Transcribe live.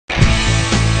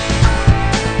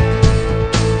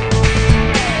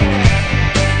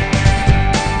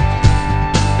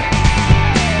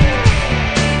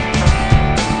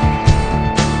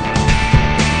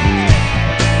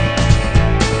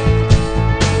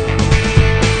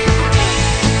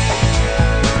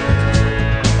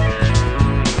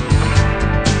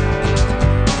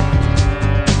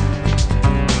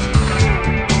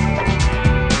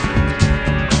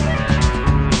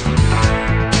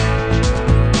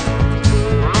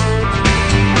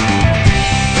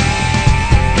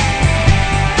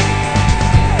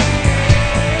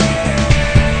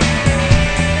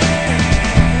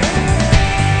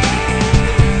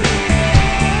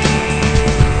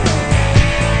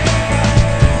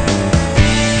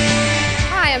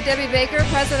Baker,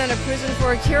 president of Cruising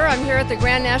for a Cure. I'm here at the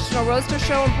Grand National Roadster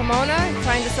Show in Pomona,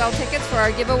 trying to sell tickets for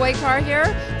our giveaway car here.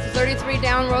 It's a 33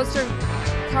 down Roadster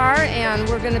car, and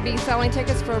we're going to be selling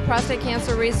tickets for prostate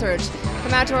cancer research.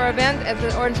 Come out to our event at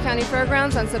the Orange County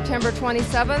Fairgrounds on September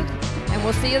 27th, and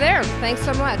we'll see you there. Thanks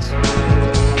so much.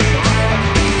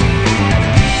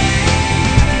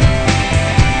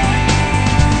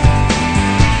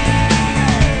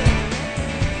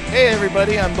 Hey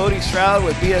everybody, I'm Bodie Stroud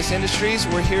with BS Industries.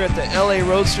 We're here at the LA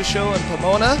Roadster Show in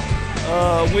Pomona.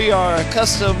 We are a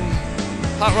custom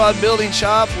hot rod building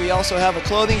shop. We also have a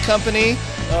clothing company.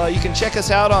 You can check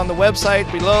us out on the website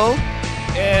below,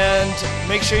 and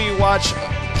make sure you watch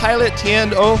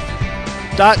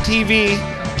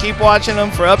piloteando.tv. Keep watching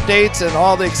them for updates and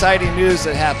all the exciting news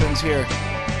that happens here.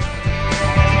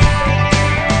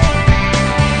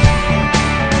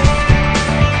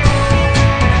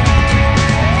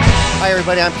 Hi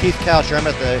everybody, I'm Keith Coucher. I'm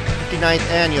at the 59th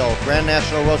Annual Grand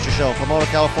National Roadster Show in Pomona,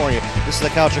 California. This is the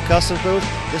Coucher Customs booth.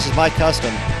 This is my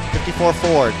custom, 54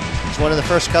 Ford. It's one of the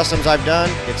first customs I've done.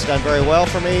 It's done very well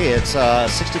for me. It's a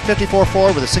 54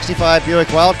 Ford with a 65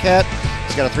 Buick Wildcat.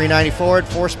 It's got a 390 Ford,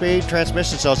 4-speed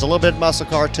transmission, so it's a little bit muscle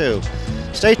car too.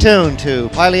 Stay tuned to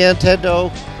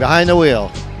piloteando Behind the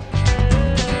Wheel.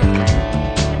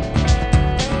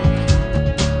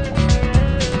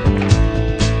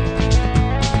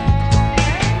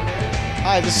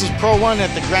 Hi, this is Pro One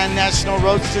at the Grand National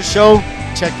Roadster Show,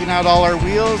 checking out all our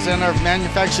wheels and our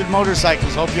manufactured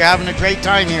motorcycles. Hope you're having a great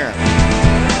time here.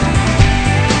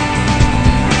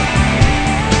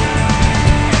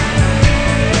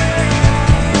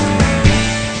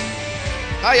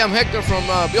 Hi, I'm Hector from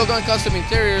Build On Custom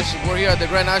Interiors. We're here at the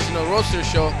Grand National Roadster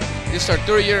Show. This is our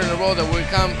third year in a row that we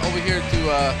come over here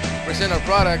to present our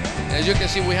product. And as you can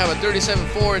see, we have a 37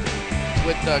 Ford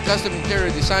with custom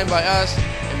interior designed by us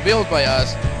and built by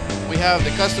us. We have the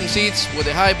custom seats with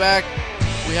a high back.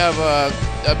 We have a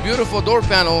beautiful door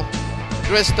panel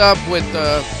dressed up with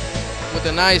a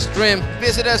nice trim.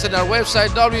 Visit us at our website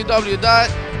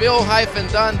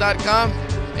www.bill-don.com,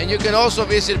 and you can also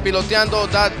visit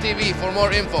piloteando.tv for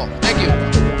more info. Thank you.